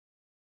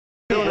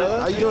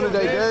How you doing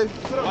today, Dave?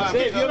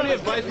 Dave, if you have any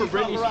advice for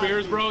Britney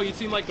Spears, bro, you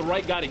seem like the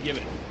right guy to give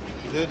it.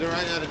 The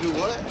right guy to do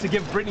what? To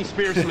give Britney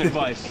Spears some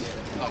advice.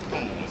 Oh,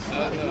 come on,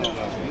 son.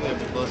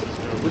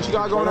 What you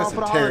got going on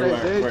for the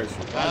holidays, Dave?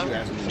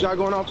 What you got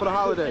going on for the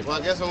holidays? Well,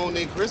 I guess I won't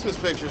need Christmas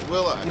pictures,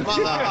 will I?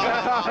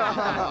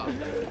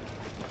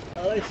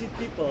 I like to see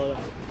people.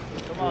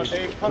 Come on,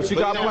 Dave. What you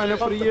got planned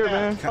for the year,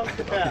 man?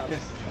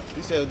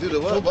 You said do the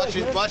what? Watch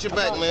your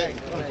back, man.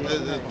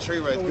 The tree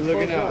right there.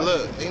 Looking out.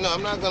 Look, you know,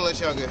 I'm not gonna let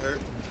y'all get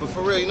hurt. But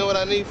for real, you know what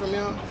I need from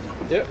y'all?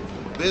 Yep.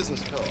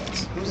 Business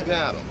cards. Who's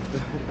got them?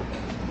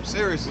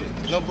 Seriously,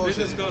 no bullshit.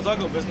 Business cards, I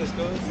got business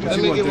cards. Let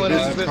me get one of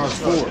these business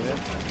cards, man.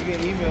 You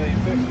can email your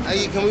picture.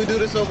 Hey, can we do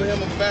this over here?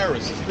 I'm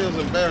embarrassed. It feels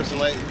embarrassing.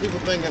 Like people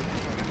thinking.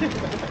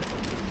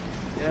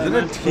 Is it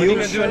a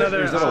teal shirt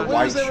or is it a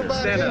white shirt?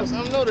 Everybody else?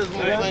 I know there's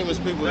more famous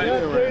people in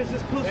here. Where's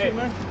this pussy,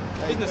 man?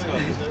 Business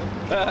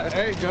cards.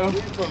 There you go. Where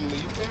you from? The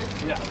UK?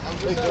 Yeah. I'm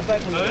just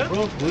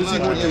What is he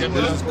with his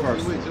business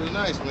cards? It was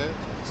nice, man.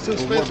 It's too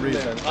expensive,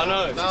 man. I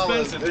know, it's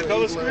expensive. The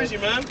dollar screws you,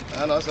 man.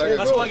 I know, so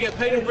That's why I get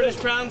paid in British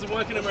pounds and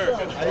work in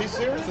America. Are you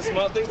serious? It's a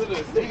smart thing to do.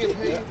 You get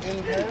paid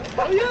in pounds?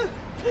 Oh, yeah.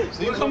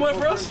 So you come work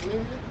for us?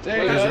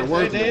 There you go.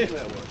 Hey, Dave.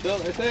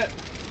 That's it.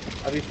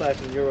 I'll be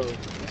flashing euros.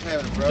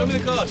 Show me the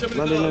card. Show me the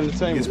London card.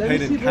 Entertainment. He gets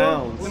paid in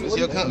pounds. Let's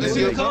see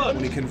your card.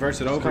 When he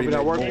converts it over, he Company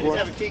that work Just for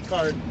have a key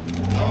card.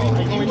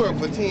 You work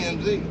for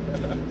TMZ.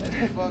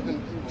 Fucking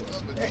people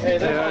up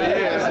at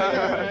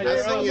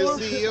I seen your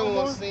CEO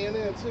on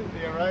CNN too.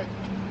 Yeah, right?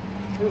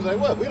 He was like,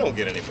 what? We don't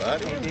get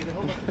anybody.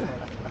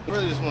 I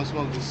really just want to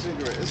smoke this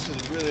cigarette. This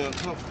is really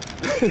uncomfortable.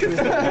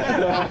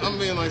 I'm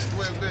being like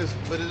square business.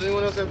 But does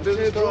anyone else have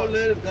business cards?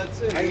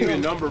 That's it. I can give you a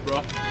number,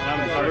 bro.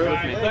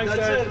 Thanks,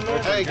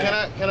 Dave. Hey,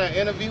 can I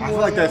interview one? I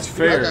feel like that's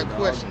fair. I got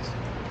questions.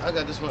 I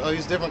got this one. Oh,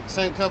 he's different.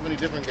 Same company,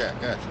 different guy.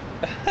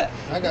 Gotcha.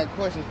 I got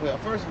questions for you.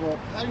 First of all,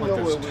 how do you know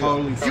where we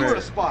Totally are? fair. You were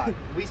a spot.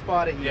 We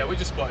spotted you. Yeah, we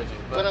just spotted you.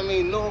 But I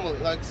mean, normally,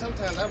 like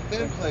sometimes I've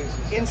been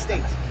places.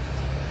 Instinct.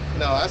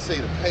 No, I see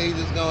the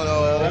pages going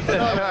on.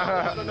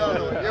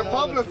 No. You're a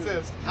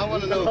publicist. I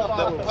want to know if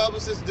the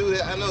publicists do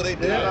that. I know they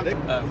do.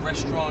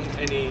 Restaurant,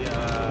 any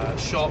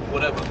shop,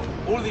 whatever.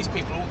 All of these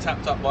people are all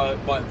tapped up by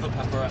the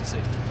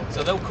paparazzi.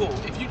 So they'll call.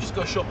 If you just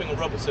go shopping on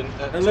Robertson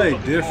at 2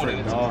 o'clock in the morning,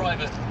 it's a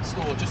private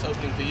store just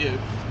opening for you.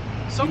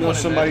 Someone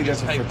somebody in there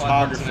that's a paid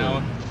photographer. $5 an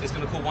hour is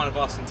going to call one of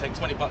us and take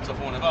 20 bucks off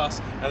one of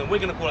us, and then we're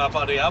going to call our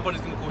buddy's going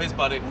to call his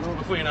buddy.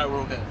 Before you know it, we're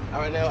all here. All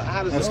right, now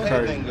how does That's this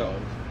crazy. thing go?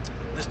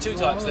 There's two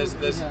types.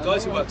 There's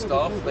guys who work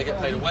staff, they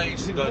get paid a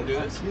wage to go and do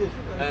this,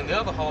 and the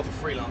other half are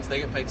freelance.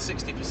 They get paid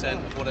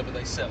 60% of whatever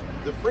they sell.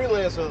 The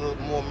freelance are the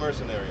more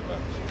mercenary about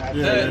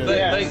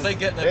it. They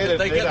get their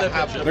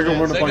picture. They're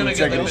gonna run up on you gonna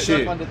get taking their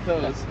shit.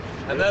 picture.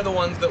 And they're the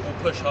ones that will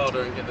push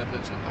harder and get their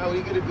picture. How do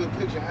you get a good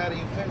picture? How do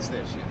you fence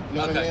that shit? You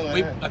know what I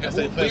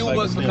mean? We all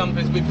work for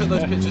companies. We put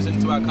those pictures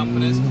into our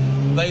companies.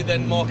 They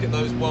then market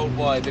those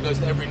worldwide. It goes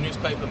to every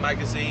newspaper,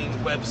 magazine,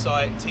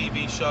 website,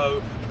 TV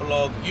show,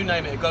 blog, you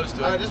name it, it goes to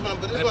it. All right, this one,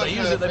 but this And one if I'm they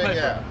use trying it, to they pay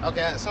figure for it. out.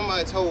 Okay,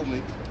 somebody told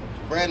me,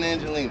 Brad and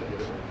Angelina,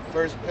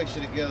 first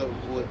picture together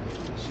with,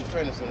 she's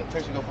pregnant, and the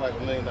picture go for like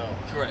 $1 million.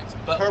 Correct.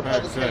 But Per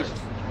publication.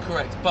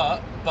 correct.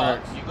 But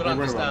Facts. you've got to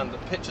understand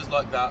that pictures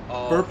like that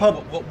are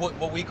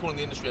what we call in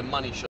the industry a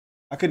money shot.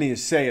 I couldn't even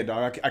say it,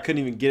 dog. I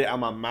couldn't even get it out of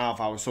my mouth.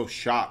 I was so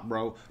shocked,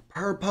 bro.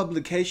 Per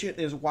publication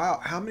is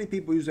wild. How many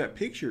people use that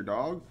picture,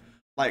 dog?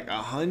 Like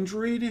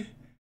 100?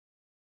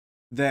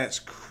 That's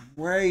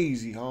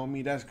crazy,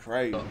 homie. That's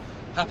crazy.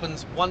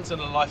 Happens once in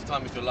a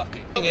lifetime if you're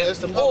lucky. It's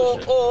the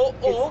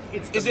Or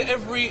is it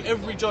every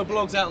Joe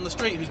Blogs out on the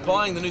street who's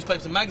buying the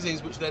newspapers and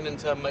magazines, which then in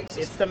turn makes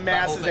It's the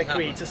masses that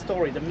creates a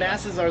story. The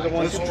masses are the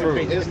ones who true.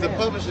 create It's the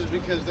demand. publishers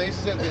because they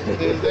set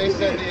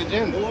the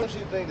agenda. Don't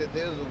you think that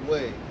there's a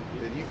way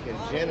that you can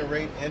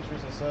generate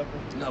interest in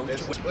something? No.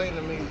 Explain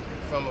to me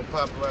from a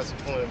paparazzi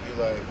point of view,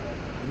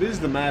 like This is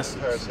the masses.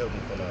 Paris Hilton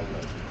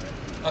phenomenon.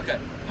 Okay,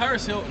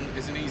 Paris Hilton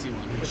is an easy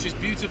one. She's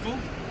beautiful,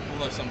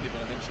 although some people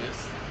don't think she is.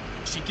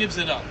 She gives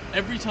it up.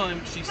 Every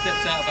time she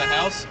steps out of her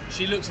house,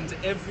 she looks into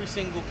every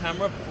single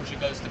camera before she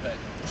goes to bed.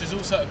 She's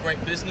also a great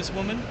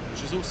businesswoman.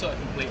 She's also a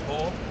complete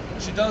whore.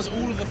 She does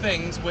all of the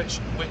things which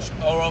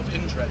are of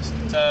interest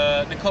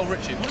to Nicole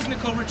Richie. What does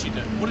Nicole Richie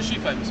do? What is she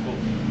famous for?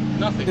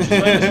 Nothing. She's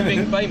famous for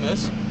being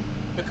famous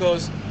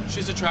because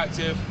she's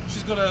attractive.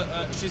 She's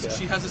got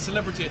she has a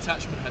celebrity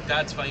attachment. Her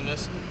dad's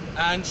famous,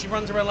 and she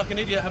runs around like an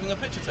idiot having a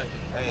picture taken.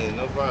 Hey,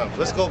 no problem.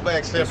 Let's go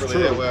back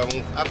separately that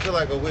way. I feel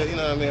like a weird, you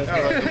know what I mean?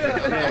 I'm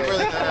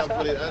really not out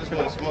for it. I just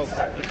want to smoke.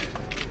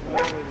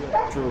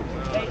 True.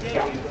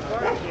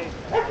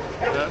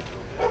 Huh?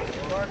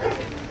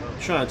 I'm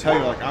trying to tell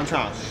you, like, I'm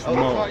trying to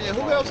smoke. Yeah,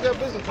 who else got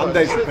business cards? I'm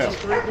Dave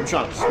Chappelle. I'm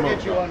trying to smoke.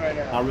 Get you one right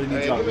now. I really need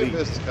Hey, y'all to give me a leave.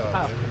 business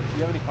card. Do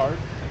you have any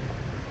cards?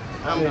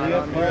 I'm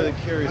really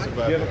curious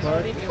about Do you have a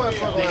card? You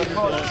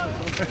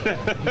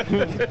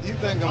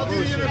think I'm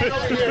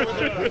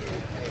bullshit?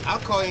 I'll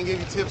call you and give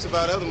you tips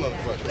about other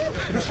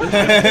motherfuckers.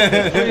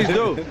 Please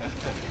do.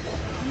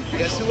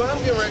 Guess who I'm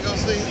getting ready to go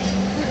see?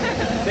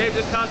 Dave,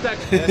 just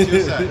contact. That's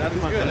your side. That's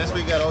my And that's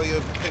where you got all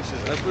your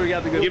pictures. That's where we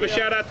got the good. Give a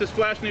shout out to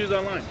Splash News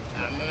Online.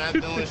 I'm not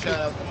doing a shout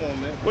out. Come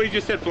on, man. Well, you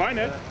just said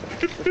Flynet.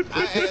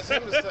 I asked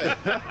him to say.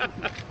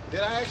 Did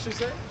I actually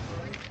say?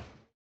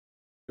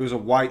 It was a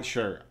white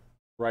shirt,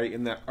 right?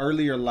 In that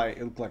earlier light,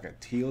 it looked like a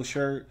teal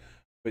shirt,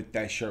 but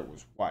that shirt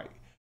was white.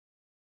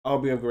 I'll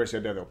be on the rest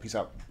of the day, though. Peace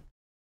out.